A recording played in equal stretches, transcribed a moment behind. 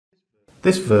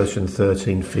This version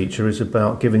 13 feature is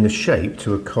about giving a shape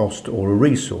to a cost or a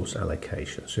resource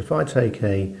allocation. So if I take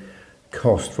a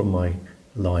cost from my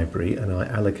library and I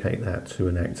allocate that to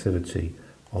an activity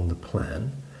on the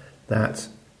plan, that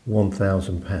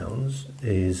 £1,000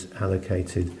 is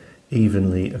allocated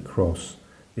evenly across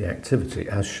the activity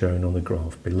as shown on the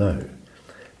graph below.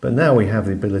 But now we have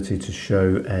the ability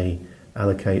to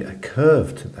allocate a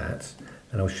curve to that,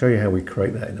 and I'll show you how we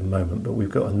create that in a moment, but we've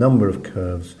got a number of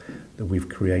curves that we've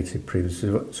created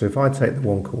previously. So if I take the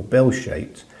one called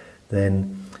bell-shaped,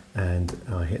 then, and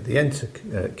I hit the enter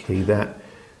key, that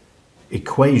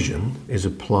equation is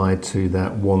applied to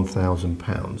that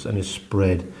 £1,000 and is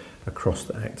spread across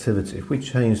the activity. If we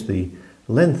change the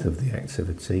length of the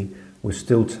activity, we're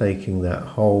still taking that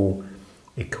whole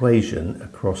equation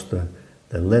across the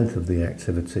length of the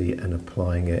activity and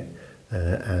applying it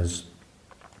as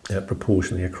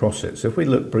proportionally across it. So if we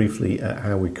look briefly at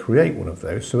how we create one of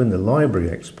those, so in the Library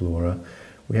Explorer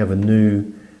we have a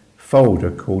new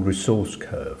folder called Resource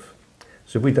Curve.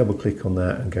 So if we double click on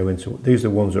that and go into, these are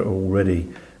ones that are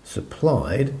already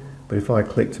supplied, but if I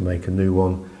click to make a new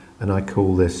one and I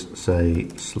call this, say,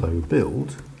 Slow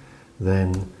Build,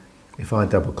 then if I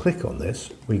double click on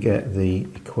this, we get the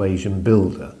equation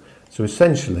builder. So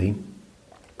essentially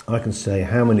I can say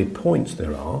how many points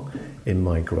there are in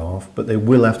my graph, but they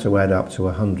will have to add up to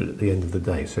 100 at the end of the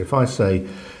day. So if I say,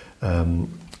 I'm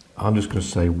just going to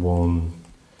say 1,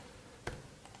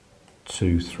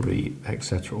 2, 3,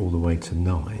 etc. all the way to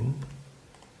 9.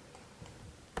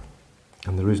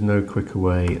 And there is no quicker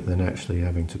way than actually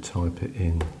having to type it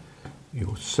in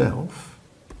yourself.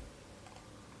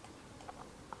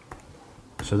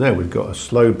 So there we've got a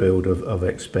slow build of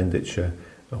expenditure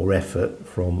or effort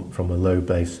from a low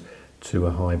base to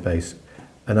a high base.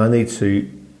 And I need to,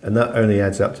 and that only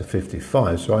adds up to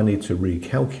 55, so I need to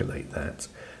recalculate that,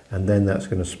 and then that's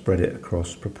going to spread it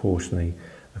across proportionally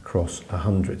across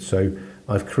 100. So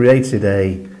I've created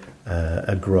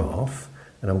a graph,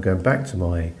 and I'm going back to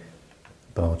my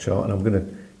bar chart, and I'm going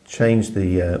to change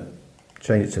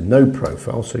it to no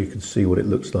profile so you can see what it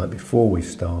looks like before we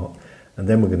start, and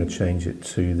then we're going to change it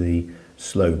to the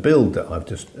slow build that I've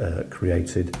just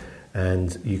created,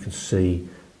 and you can see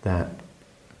that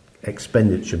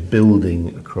expenditure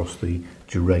building across the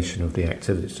duration of the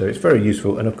activity. So it's very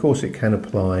useful, and of course it can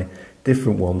apply,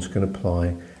 different ones can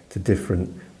apply to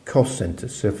different cost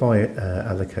centres. So if I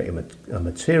allocate a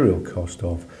material cost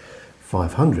of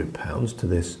 £500 to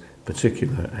this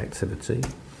particular activity,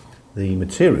 the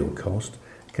material cost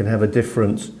can have a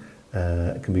different,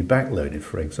 can be backloaded,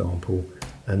 for example,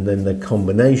 and then the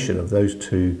combination of those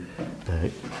two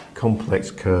complex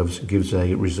curves gives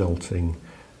a resulting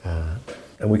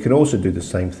and we can also do the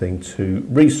same thing to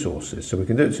resources. So we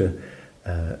can do it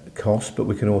to cost, but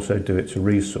we can also do it to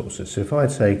resources. So if I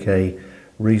take a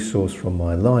resource from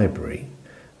my library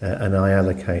and I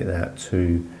allocate that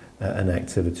to an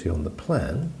activity on the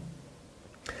plan,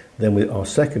 then our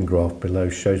second graph below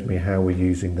shows me how we're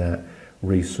using that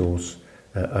resource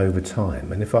over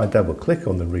time. And if I double click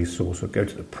on the resource or go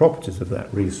to the properties of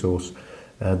that resource,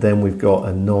 then we've got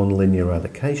a Nonlinear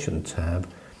Allocation tab.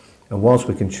 And whilst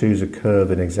we can choose a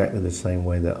curve in exactly the same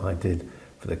way that I did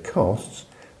for the costs,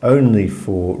 only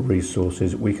for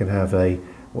resources we can have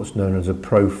what's known as a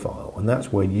profile, and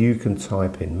that's where you can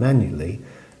type in manually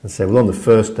and say, well, on the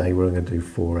first day we're going to do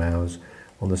 4 hours,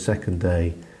 on the second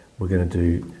day we're going to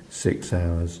do 6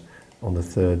 hours, on the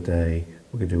third day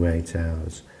we're going to do 8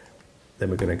 hours, then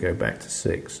we're going to go back to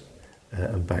 6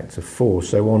 and back to 4.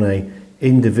 So on a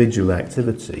individual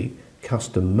activity,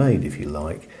 custom made if you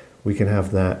like, we can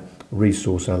have that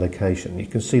resource allocation. You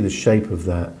can see the shape of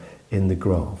that in the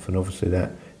graph, and obviously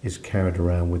that is carried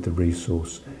around with the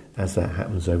resource as that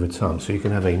happens over time. So you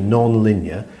can have a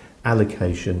non-linear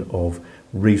allocation of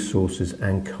resources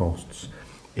and costs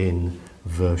in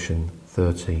version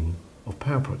 13 of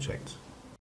Powerproject.